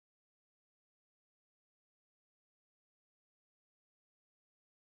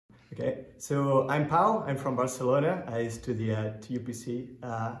Okay, so I'm Pau, I'm from Barcelona. I study at UPC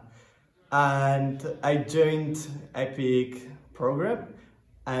and I joined EPIC program,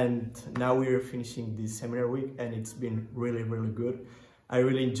 and now we're finishing this seminar week and it's been really good. I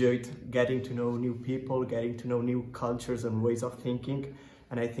really enjoyed getting to know new people, getting to know new cultures and ways of thinking,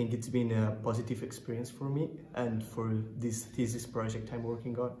 and I think it's been a positive experience for me and for this thesis project I'm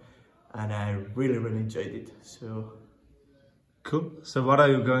working on, and I really enjoyed it. So cool. So what are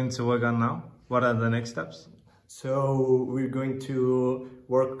you going to work on now? What are the next steps? So we're going to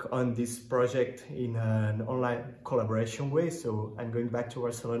work on this project in an online collaboration way. So I'm going back to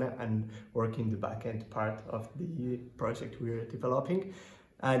Barcelona and working the back-end part of the project we're developing.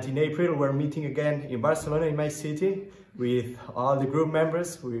 And in April, we're meeting again in Barcelona, in my city, with all the group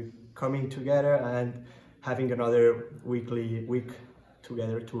members. We're coming together and having another week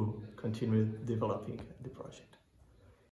together to continue developing the project.